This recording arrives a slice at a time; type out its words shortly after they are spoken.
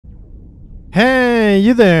Hey,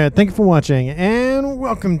 you there. Thank you for watching, and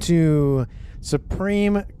welcome to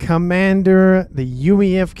Supreme Commander, the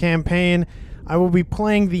UEF campaign. I will be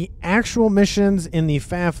playing the actual missions in the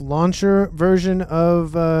FAF launcher version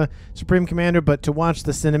of Supreme Commander, but to watch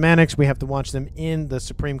the cinematics, we have to watch them in the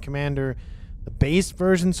Supreme Commander, the base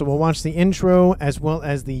version. So we'll watch the intro as well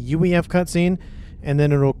as the UEF cutscene, and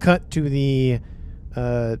then it'll cut to the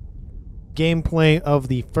gameplay of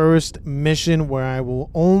the first mission, where I will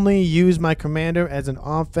only use my commander as an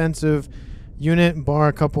offensive unit, bar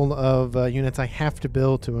a couple of units I have to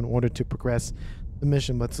build in order to progress the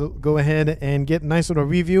mission. Let's go ahead and get a nice little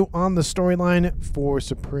review on the storyline for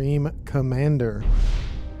Supreme Commander.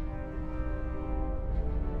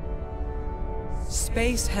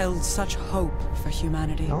 Space held such hope for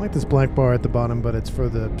humanity. I like this black bar at the bottom, but it's for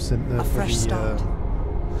the a fresh start.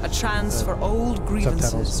 A chance for old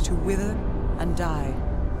grievances to wither and die.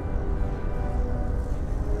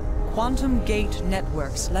 Quantum gate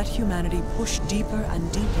networks let humanity push deeper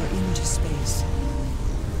and deeper into space.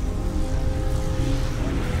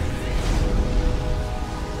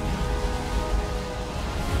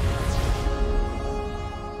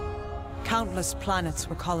 Countless planets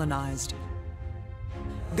were colonized.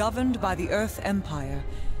 Governed by the Earth Empire,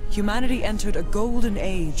 humanity entered a golden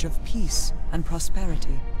age of peace and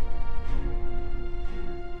prosperity.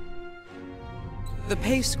 The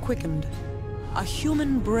pace quickened. A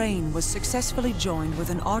human brain was successfully joined with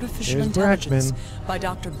an artificial intelligence by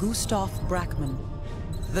Dr. Gustav Brackmann.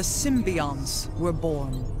 The symbionts were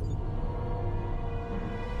born.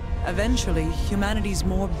 Eventually, humanity's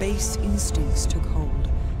more base instincts took hold,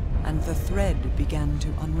 and the thread began to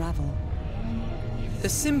unravel. The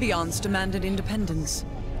symbionts demanded independence.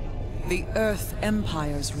 The Earth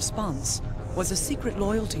Empire's response was a secret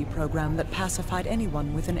loyalty program that pacified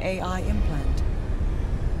anyone with an AI implant.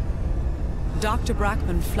 Dr.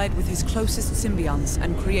 Brackmann fled with his closest symbionts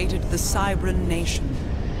and created the Cybran Nation.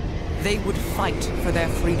 They would fight for their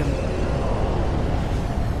freedom.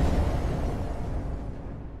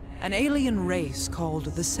 An alien race called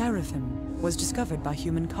the Seraphim was discovered by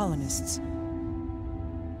human colonists.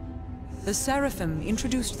 The Seraphim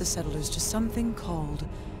introduced the settlers to something called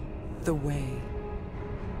the Way.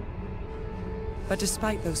 But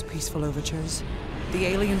despite those peaceful overtures, the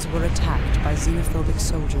aliens were attacked by xenophobic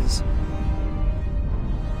soldiers.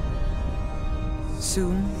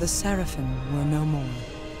 Soon, the Seraphim were no more.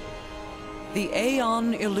 The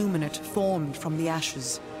Aeon Illuminate formed from the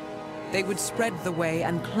ashes. They would spread the Way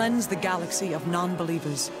and cleanse the galaxy of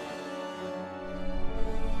non-believers.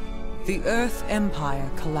 The Earth Empire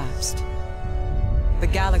collapsed. The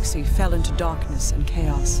galaxy fell into darkness and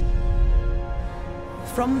chaos.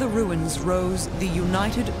 From the ruins rose the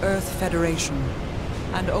United Earth Federation.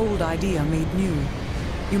 An old idea made new.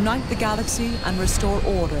 Unite the galaxy and restore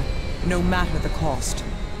order, no matter the cost.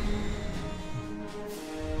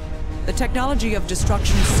 The technology of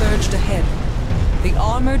destruction surged ahead. The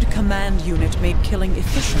armored command unit made killing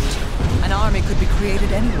efficient. An army could be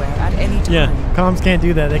created anywhere at any time. Yeah, comms can't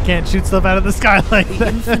do that. They can't shoot stuff out of the sky like that. The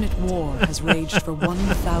infinite war has raged for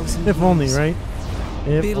 1,000 years. If only, right?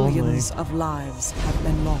 If Billions only. of lives have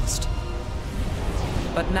been lost.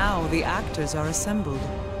 But now the actors are assembled.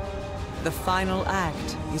 The final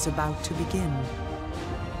act is about to begin.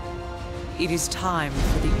 It is time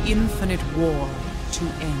for the infinite war to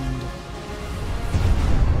end.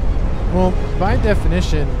 Well, by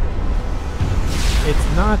definition,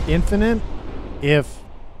 it's not infinite if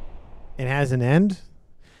it has an end.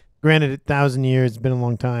 Granted, 1,000 years, it's been a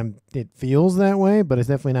long time. It feels that way, but it's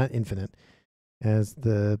definitely not infinite. As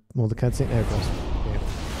the cutscene, there it goes. Yeah.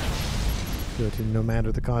 Go to no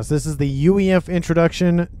matter the cost. This is the UEF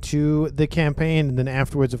introduction to the campaign, and then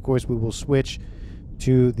afterwards, of course, we will switch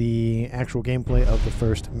to the actual gameplay of the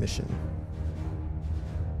first mission.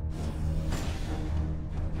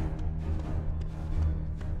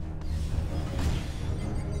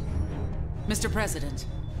 Mr. President.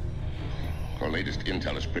 Our latest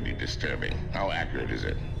intel is pretty disturbing. How accurate is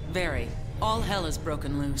it? Very. All hell has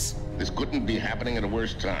broken loose. This couldn't be happening at a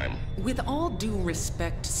worse time. With all due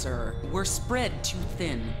respect, sir, we're spread too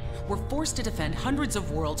thin. We're forced to defend hundreds of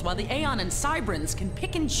worlds while the Aeon and Cybrans can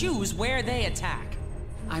pick and choose where they attack.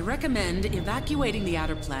 I recommend evacuating the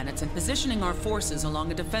outer planets and positioning our forces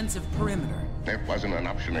along a defensive perimeter. It wasn't an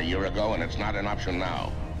option a year ago, and it's not an option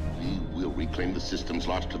now. We will reclaim the systems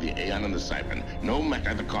lost to the Aeon and the Cybran, no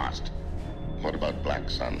matter the cost. What about Black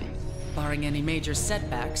Sun? Barring any major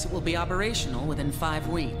setbacks, it will be operational within 5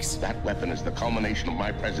 weeks. That weapon is the culmination of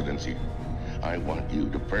my presidency. I want you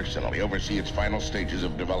to personally oversee its final stages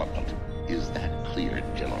of development. Is that clear,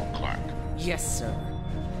 General Clark? Yes, sir.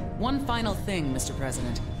 One final thing, Mr.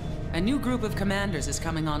 President. A new group of commanders is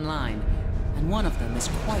coming online, and one of them is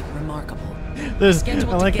quite remarkable.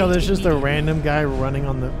 I like how there's just a random guy running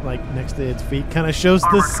on the next to its feet. Kind of shows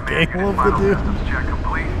the scale of the dude.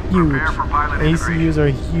 Huge. ACUs are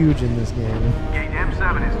huge in this game. Gate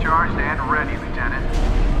M7 is charged and ready, Lieutenant.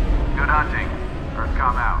 Good hunting.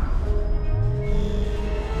 Earthcom out.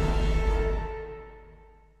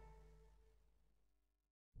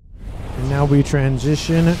 And now we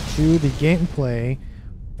transition to the gameplay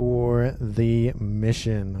for the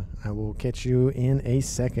mission. I will catch you in a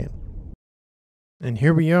second. And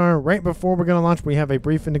here we are, right before we're going to launch. We have a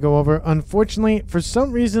briefing to go over. Unfortunately, for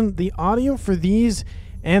some reason, the audio for these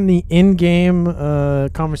and the in-game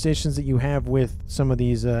conversations that you have with some of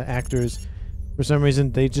these actors, for some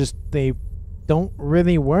reason, they don't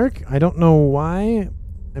really work. I don't know why.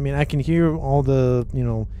 I mean, I can hear all the,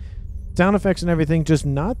 sound effects and everything, just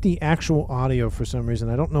not the actual audio for some reason.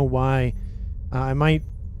 I don't know why. I might,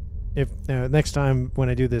 if next time when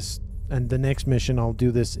I do this, and the next mission, I'll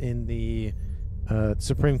do this in the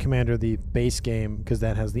Supreme Commander, the base game, because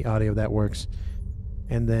that has the audio that works.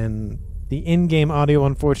 And then the in-game audio,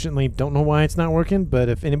 unfortunately, don't know why it's not working, but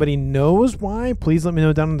if anybody knows why, please let me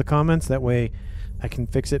know down in the comments. That way I can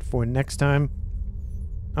fix it for next time.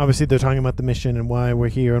 Obviously, they're talking about the mission and why we're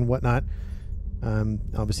here and whatnot.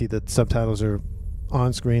 Obviously, the subtitles are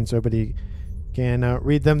on screen, so everybody can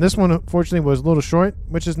read them. This one, unfortunately, was a little short,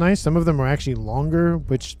 which is nice. Some of them are actually longer,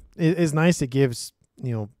 which is nice. It gives,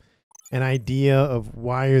 an idea of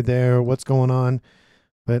why you're there, what's going on.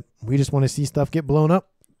 But we just want to see stuff get blown up.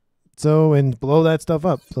 And blow that stuff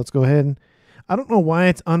up. So let's go ahead. I don't know why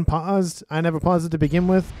it's unpaused. I never paused it to begin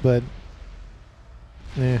with, but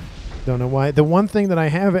don't know why. The one thing that I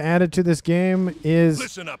have added to this game is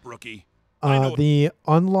listen up, rookie. The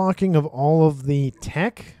unlocking of all of the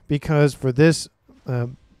tech, because for this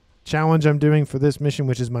challenge I'm doing for this mission,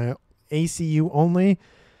 which is my ACU only,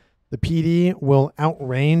 the PD will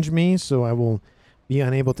outrange me, so I will be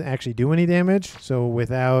unable to actually do any damage. So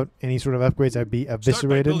without any sort of upgrades, I'd be eviscerated. Start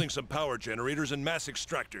by building some power generators and mass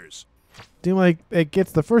extractors. It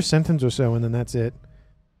gets the first sentence or so, and then that's it.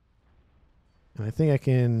 And I think I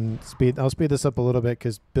can I'll speed this up a little bit,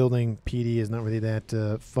 because building PD is not really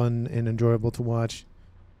that fun and enjoyable to watch.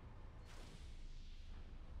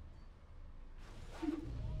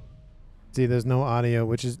 See, there's no audio,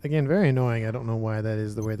 which is, again, very annoying. I don't know why that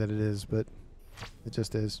is the way that it is, but it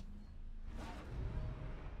just is.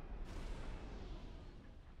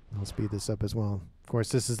 I'll speed this up as well. Of course,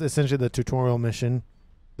 this is essentially the tutorial mission.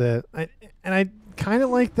 I kind of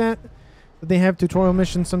like that they have tutorial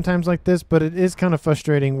missions sometimes like this, but it is kind of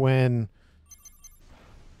frustrating when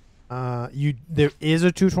there is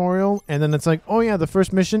a tutorial and then it's like, oh yeah, the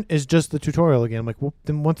first mission is just the tutorial again. I'm like, well,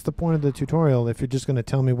 then what's the point of the tutorial if you're just going to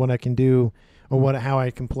tell me what I can do or how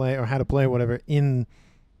I can play or how to play or whatever in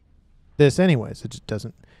this anyways? It just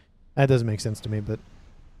doesn't make sense to me, but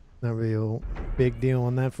not real big deal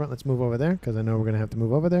on that front. Let's move over there, because I know we're going to have to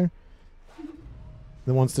move over there.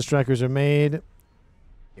 Then once the strikers are made,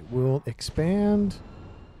 it will expand.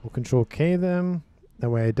 We'll control K them.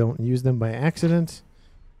 That way I don't use them by accident.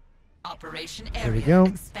 Operation There we area go.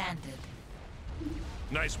 expanded.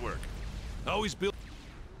 Nice work. Always build.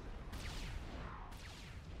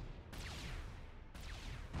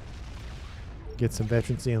 Get some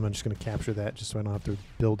veterancy. I'm just going to capture that just so I don't have to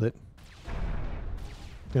build it.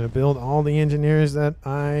 Going to build all the engineers that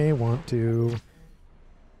I want to.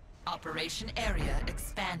 Operation area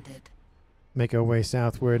expanded. Make our way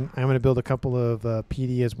southward. I'm going to build a couple of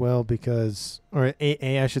PD as well, or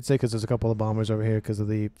AA I should say, because there's a couple of bombers over here because of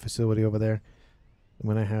the facility over there. I'm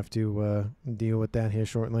going to have to deal with that here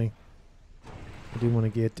shortly. I do want to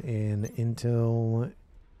get an intel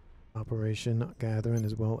operation gathering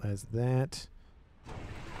as well as that.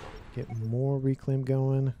 Get more reclaim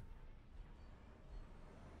going.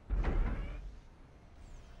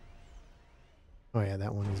 Oh yeah,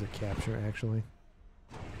 that one is a capture actually.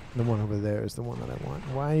 The one over there is the one that I want.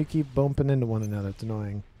 Why you keep bumping into one another? It's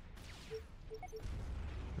annoying. There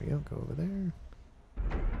we go. Go over there.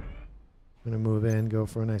 I'm going to move in, go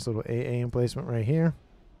for a nice little AA emplacement right here.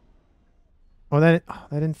 Oh, that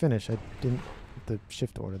didn't finish. I didn't hit the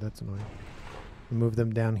shift order. That's annoying. Move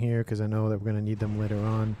them down here because I know that we're going to need them later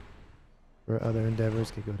on for other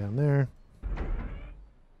endeavors. Could go down there. I'm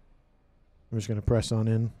just going to press on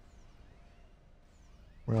in.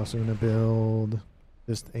 We're also going to build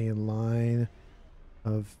just a line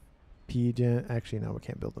of P-Gen. Actually, no, we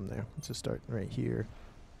can't build them there. Let's just start right here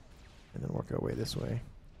and then work our way this way.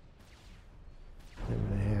 Then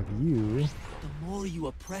we're going to have you. The more you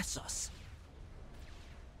oppress us.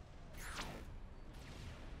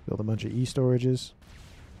 Build a bunch of E-storages.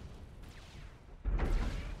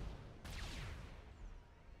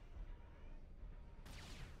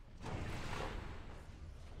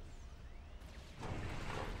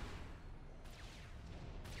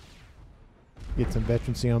 Get some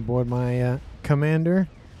veterancy on board my commander.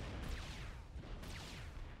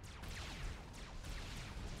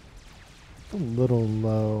 A little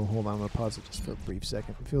low. Hold on, I'm going to pause it just for a brief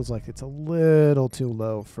second. It feels like it's a little too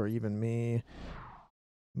low for even me.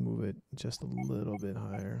 Move it just a little bit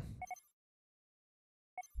higher.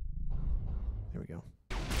 There we go.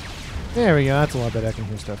 There we go. That's a lot better. I can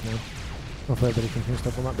hear stuff now. Hopefully everybody can hear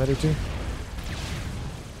stuff a lot better too.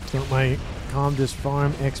 So my comm just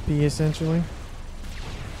farm XP essentially.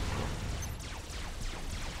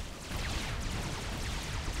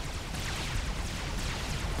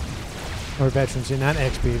 Or veterancy, not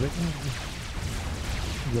XP, but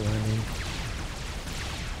you know what I mean.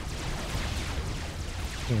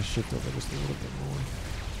 I'm gonna shift over just a little bit more.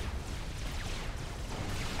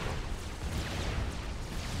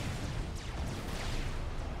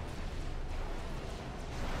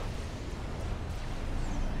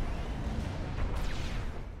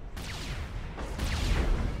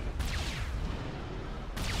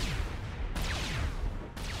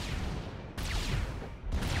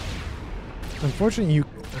 Unfortunately, you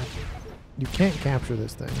can't capture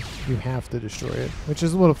this thing. You have to destroy it, which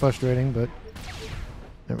is a little frustrating, but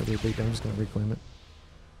not really a big deal. I'm just going to reclaim it.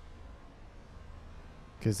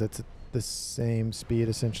 Because that's the same speed,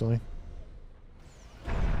 essentially.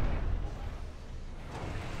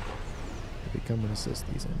 Become and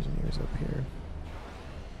assist these engineers up here.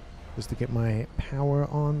 Just to get my power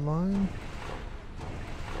online.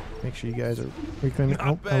 Make sure you guys are reclaiming.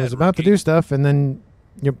 Oh, I was about to do stuff, and then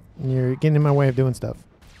you're getting in my way of doing stuff.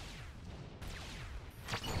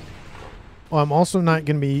 Well, I'm also not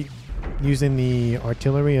going to be using the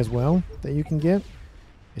artillery as well that you can get.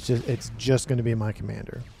 It's just going to be my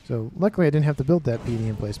commander. So luckily I didn't have to build that PD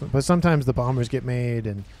emplacement. But sometimes the bombers get made,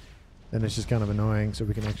 and then it's just kind of annoying. So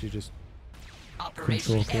we can actually just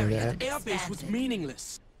control through that. Airbase was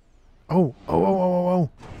meaningless. Oh.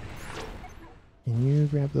 Can you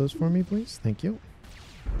grab those for me, please? Thank you.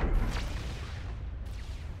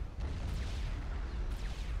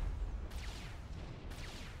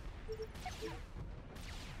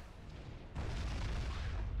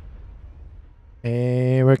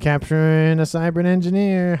 Hey, we're capturing a Cybran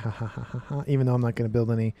engineer. Ha ha ha ha ha. Even though I'm not going to build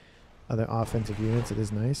any other offensive units, it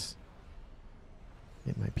is nice.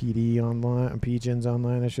 Get my PD online, PGens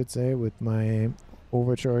online, I should say, with my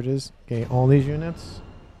overcharges. Okay, all these units,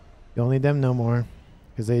 you'll need them no more,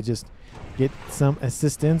 because they just get some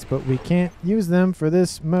assistance, but we can't use them for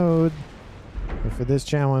this mode or for this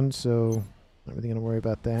challenge, so not really going to worry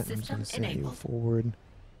about that. I'm just going to send you forward.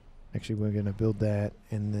 Actually, we're going to build that,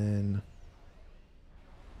 and then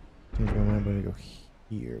change my mind. I'm going to go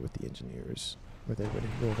here with the engineers. With everybody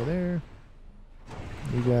go over there.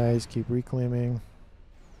 You guys keep reclaiming.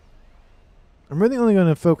 I'm really only going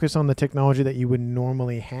to focus on the technology that you would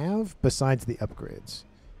normally have besides the upgrades.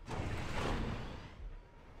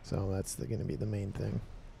 So that's going to be the main thing.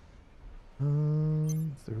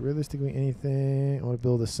 So realistically anything. I want to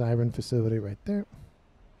build a Cybran facility right there.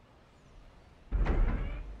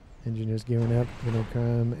 Engineers gearing up. Going to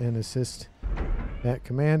come and assist that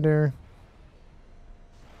commander.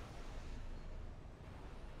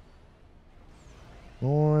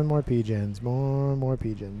 More and more PGens. More and more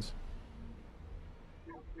PGens.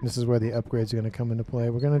 This is where the upgrades are going to come into play.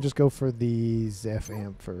 We're going to just go for the Zeph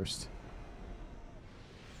amp first.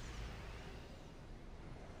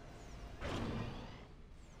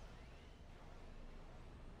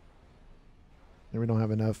 And we don't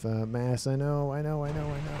have enough mass. I know.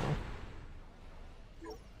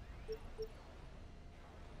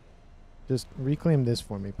 Just reclaim this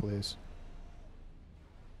for me, please.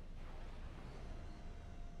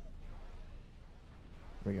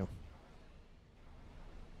 There we go.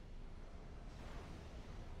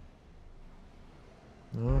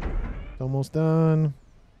 Oh, it's almost done.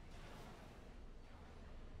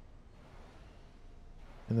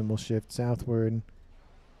 And then we'll shift southward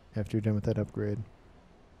after you're done with that upgrade.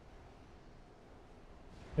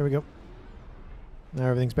 There we go. Now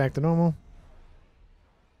everything's back to normal.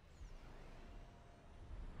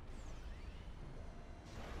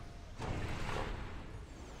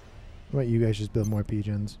 How about you guys just build more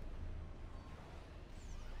PGens?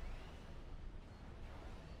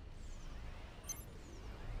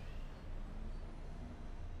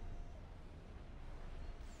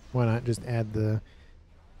 Why not just add the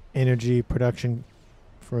energy production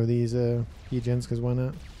for these PGens? Because why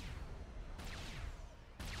not?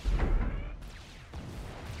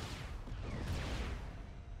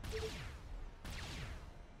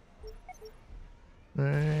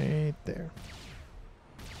 Right there.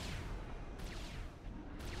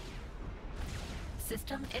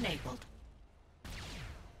 System enabled.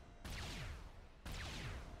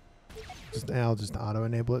 I'll just auto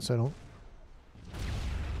enable it so I don't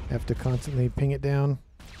have to constantly ping it down.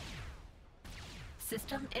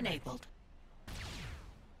 System enabled.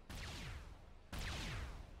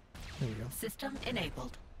 There we go. System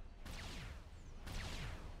enabled.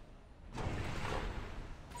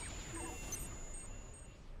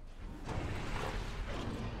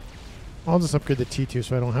 I'll just upgrade the T2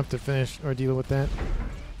 so I don't have to finish or deal with that.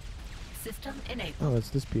 System enabled. Oh, it's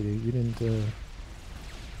this PD. You didn't.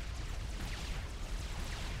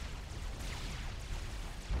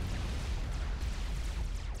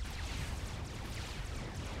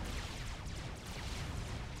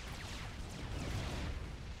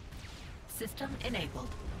 System enabled.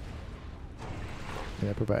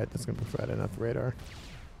 Yeah, that's going to provide enough radar.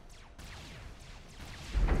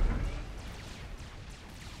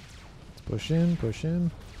 Let's push in, push in.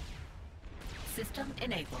 System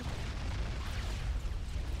enabled.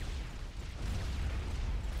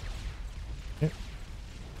 Okay.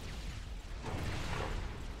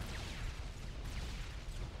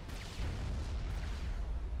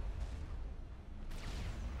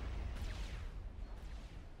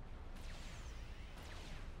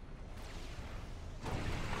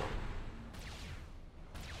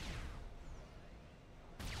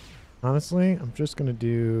 Honestly, I'm just going to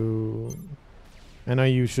do... I know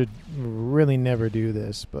you should really never do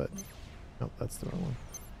this, but... Oh, that's the wrong one.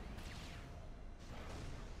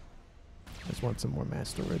 I just want some more mass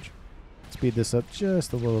storage. Speed this up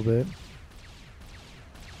just a little bit.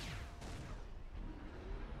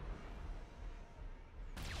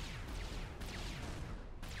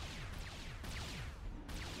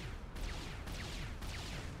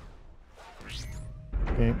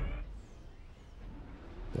 Okay.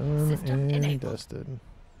 Done System and enabled. dusted.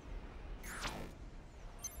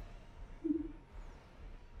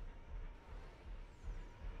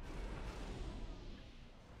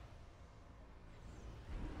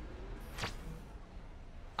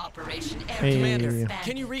 Operation Hey. area Commander, expanded.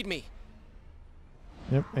 Can you read me?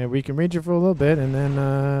 Yep, and we can read you for a little bit, and then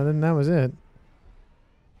that was it.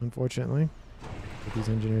 Unfortunately, get these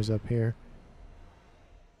engineers up here,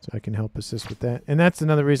 so I can help assist with that. And that's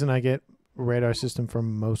another reason I get radar system for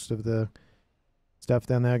most of the stuff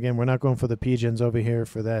down there. Again, we're not going for the PGens over here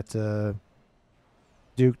for that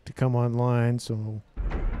Duke to come online, so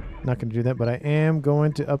not going to do that. But I am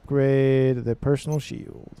going to upgrade the personal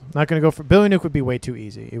shield. Not going to go for Billy Nuke. Would be way too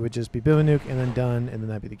easy. It would just be Billy Nuke and then done, and then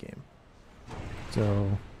that'd be the game.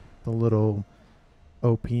 So a little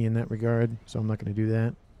OP in that regard, so I'm not going to do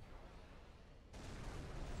that.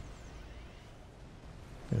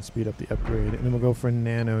 Gonna speed up the upgrade, and then we'll go for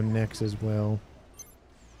nano next as well.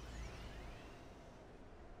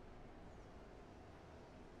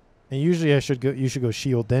 And usually you should go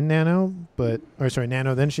shield then nano,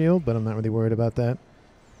 nano then shield, but I'm not really worried about that.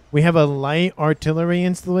 We have a light artillery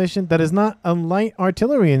installation. That is not a light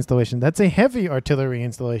artillery installation. That's a heavy artillery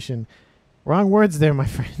installation. Wrong words there, my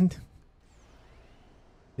friend.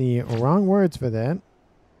 The wrong words for that.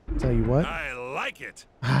 Tell you what. I like it.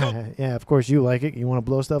 Yeah, of course you like it. You want to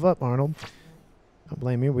blow stuff up, Arnold. Don't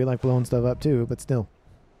blame you. We like blowing stuff up too, but still.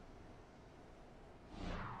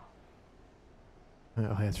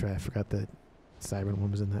 Oh, that's right. I forgot that Siren one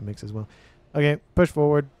was in that mix as well. Okay, push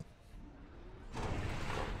forward.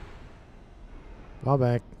 Fall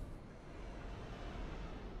back.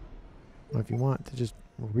 Or if you want to just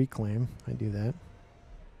reclaim, I do that.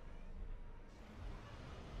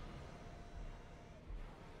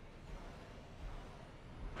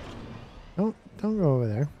 Don't go over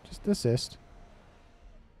there. Just assist.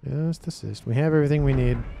 Just assist. We have everything we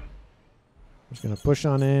need. Just gonna push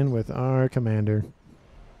on in with our commander.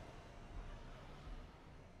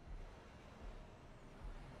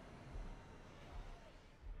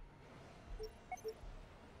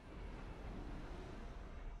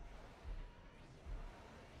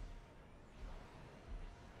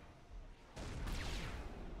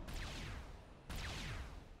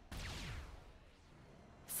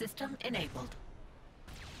 System enabled.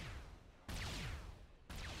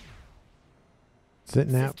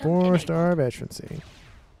 Sitting at System 4-star veterancy.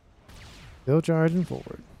 Still charging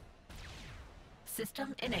forward.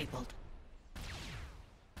 System enabled.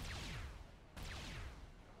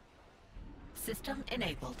 System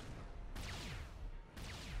enabled.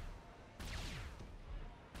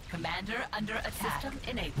 Commander under attack. System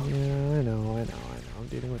enabled. Yeah, I know. I'm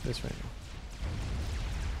dealing with this right now.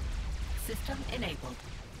 System enabled.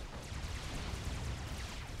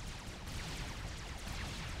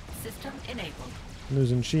 System enabled.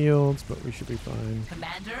 Losing shields, but we should be fine.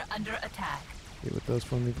 Commander under attack. Get with those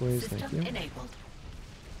for me, please. System Thank you. enabled.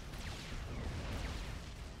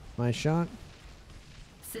 My shot.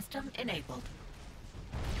 System enabled.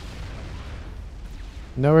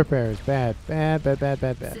 No repairs. Bad. Bad, bad, bad,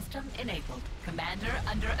 bad, bad. System enabled. Commander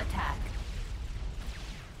under attack.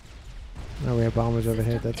 Oh, we have bombers System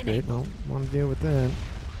overhead. That's great. enabled. No, want to deal with that.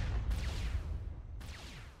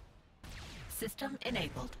 System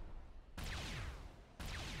enabled.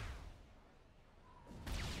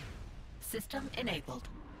 System enabled.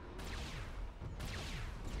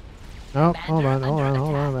 Oh, Commander hold on, hold under on,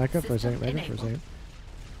 hold on. attack. Back up for a second. System Back up for a enabled. second.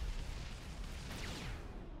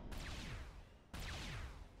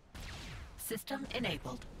 System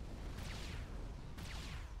enabled.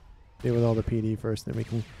 Deal with all the PD first, then we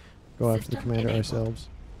can go after the System commander enabled. ourselves.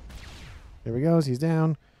 There we go. He's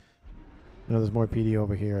down. I know there's more PD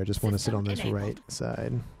over here. I just want to sit System on this enabled. right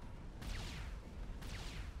side.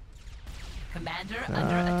 Commander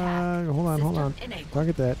under attack. Hold on, hold on. System enabled.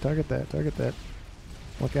 Target that, target that, target that.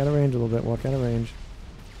 Walk out of range a little bit. Walk out of range.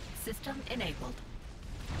 System enabled.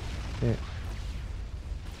 Okay.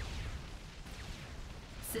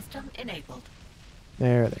 System enabled.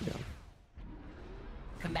 There they go.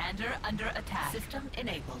 Commander under attack. System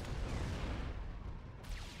enabled.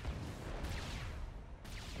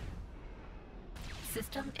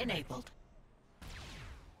 System enabled.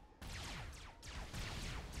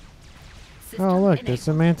 System Oh, look, enabled. there's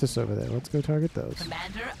some mantis over there. Let's go target those.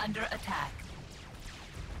 Commander under attack.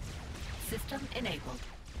 System enabled.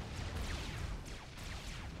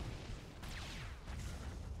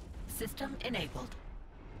 System enabled.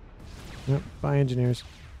 Yep, bye, engineers.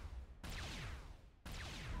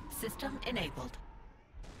 System enabled.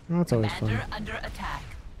 Oh, that's always Commander fun. under attack.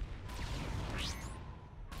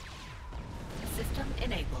 System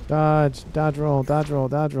enabled. Dodge, dodge roll, dodge roll,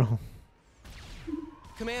 dodge roll.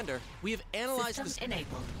 Commander, we have analyzed System this.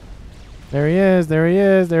 enabled. There he is, there he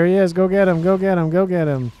is, there he is. Go get him, go get him, go get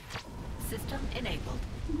him. System enabled.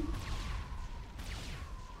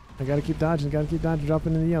 I gotta keep dodging,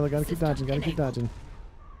 dropping in the yellow, gotta keep System dodging, gotta keep enabled. dodging.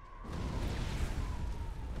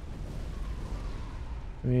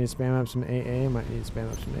 We need to spam up some AA, might need to spam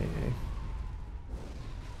up some AA.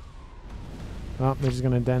 Oh, they're just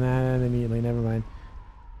gonna den at it immediately, never mind.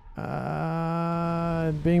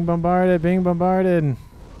 Being bombarded, being bombarded.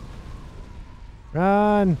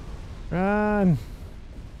 Run! Run!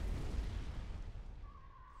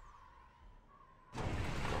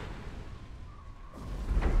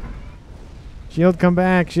 Shield, come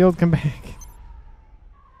back! Shield, come back!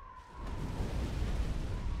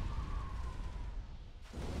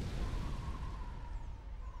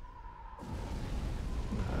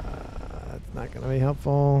 It's not gonna be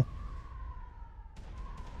helpful.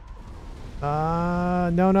 No,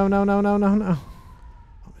 no, no, no, no, no, no.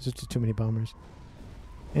 Oh, there's just too many bombers.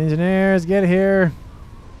 Engineers, get here.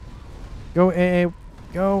 Go, AA.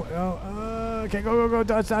 Go, go. Okay, go, go, go.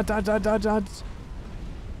 Dodge, dodge, dodge, dodge, dodge, dodge.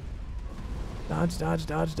 Dodge, dodge,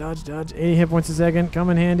 dodge, dodge, dodge. 80 hit points a second. Come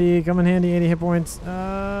in handy, 80 hit points.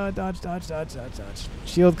 Dodge, dodge, dodge, dodge, dodge.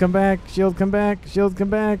 Shield, come back. Shield, come back. Shield, come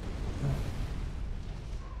back.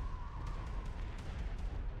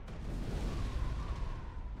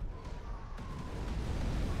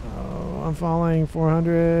 Oh, I'm falling.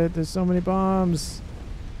 400. There's so many bombs.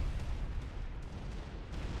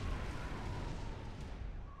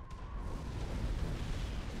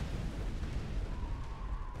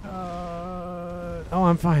 Oh,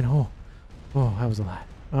 I'm fine. Oh, that was a lot.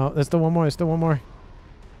 Oh, there's still one more. There's still one more.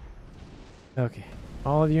 Okay.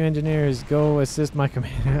 All of you engineers, go assist my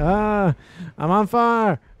commander. I'm on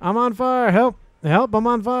fire. I'm on fire. Help. Help. I'm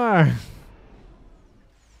on fire.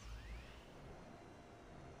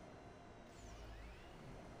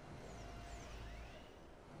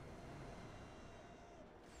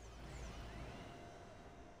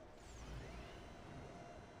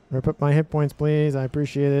 Rip up my hit points, please. I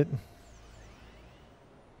appreciate it.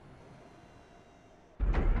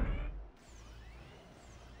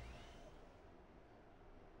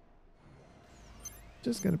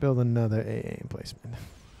 Just gonna build another AA emplacement.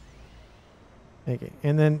 Okay,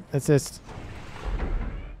 and then assist.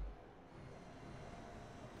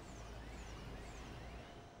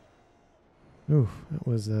 Oof, that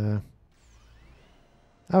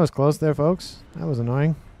was close there, folks. That was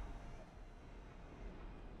annoying.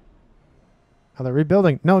 Oh, they're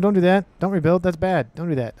rebuilding. No, don't do that. Don't rebuild. That's bad. Don't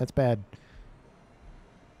do that. That's bad.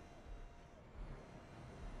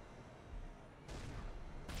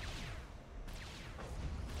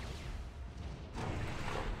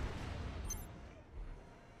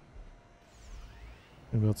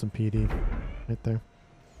 And build some PD right there.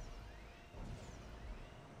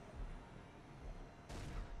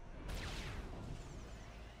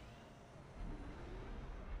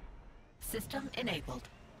 System enabled.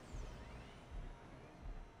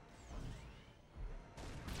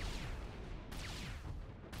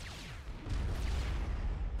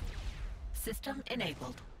 System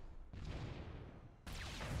enabled.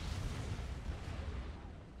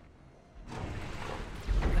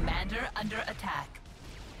 Commander under attack.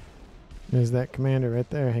 There's that commander right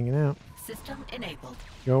there hanging out. System enabled.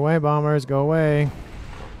 Go away, bombers. Go away.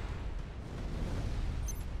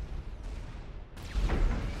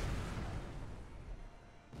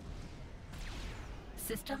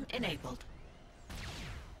 System enabled.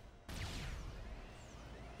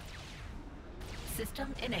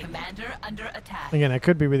 System enabled. Commander under attack. Again, I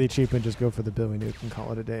could be really cheap and just go for the Billy Nuke and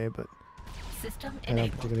call it a day, but System I don't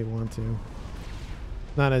enabled. particularly want to.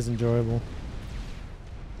 Not as enjoyable.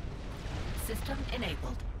 System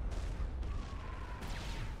enabled.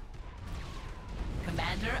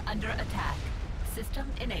 Commander under attack. System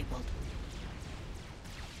enabled.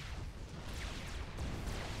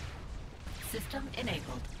 System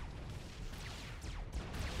enabled.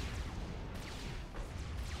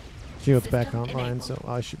 Shield's back System online, enabled. so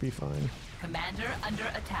I should be fine. Commander under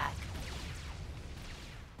attack.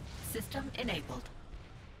 System enabled.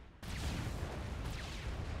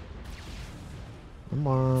 Come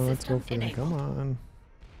on, let's go System for it. Come enabled. on.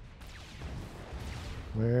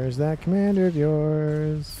 Where's that commander of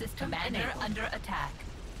yours? System Commander under attack.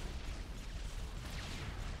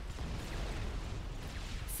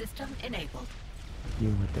 System enabled. You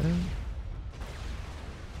with that?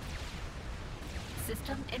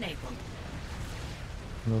 System enabled.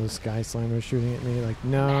 Oh, the Sky Slimer's shooting at me. Like,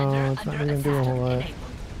 no, Commander it's not under really gonna do a attack. whole lot. Enabled.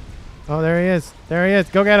 Oh, there he is. There he is.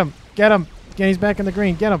 Go get him. Get him. Yeah, he's back in the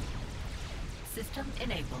green. Get him. System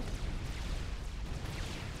enabled.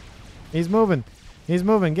 He's moving. He's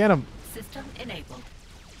moving. Get him. System enabled.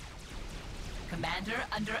 Commander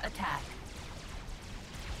under attack.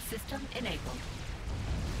 System enabled.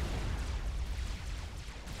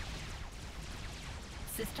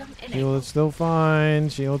 System Shield enabled. is still fine.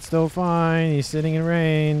 Shield's still fine. He's sitting in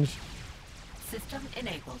range. System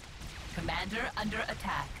enabled. Commander under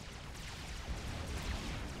attack.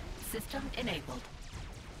 System enabled.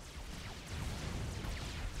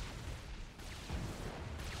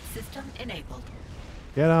 System enabled.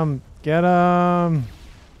 Get him. Get him.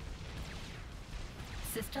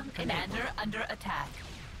 System Commander under attack.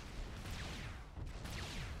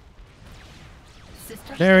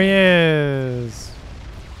 System There he is.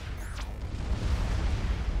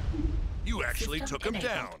 You actually System took him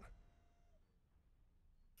enabled. down.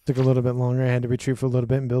 Took a little bit longer. I had to retreat for a little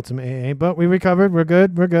bit and build some AA, but we recovered. We're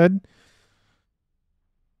good. We're good.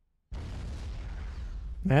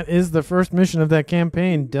 That is the first mission of that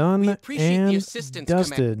campaign done We appreciate the and assistance,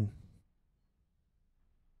 dusted.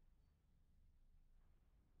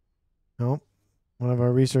 Oh, one of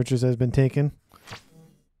our researchers has been taken.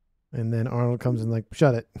 And then Arnold comes and like,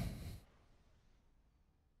 shut it.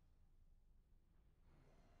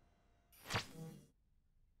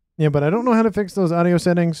 Yeah, but I don't know how to fix those audio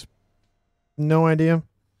settings. No idea.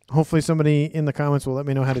 Hopefully somebody in the comments will let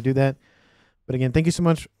me know how to do that. But again, thank you so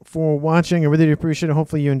much for watching. I really do appreciate it.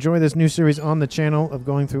 Hopefully you enjoy this new series on the channel of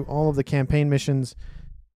going through all of the campaign missions.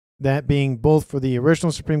 That being both for the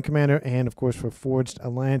original Supreme Commander and, of course, for Forged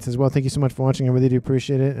Alliance as well. Thank you so much for watching. I really do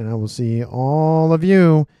appreciate it. And I will see all of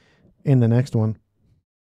you in the next one.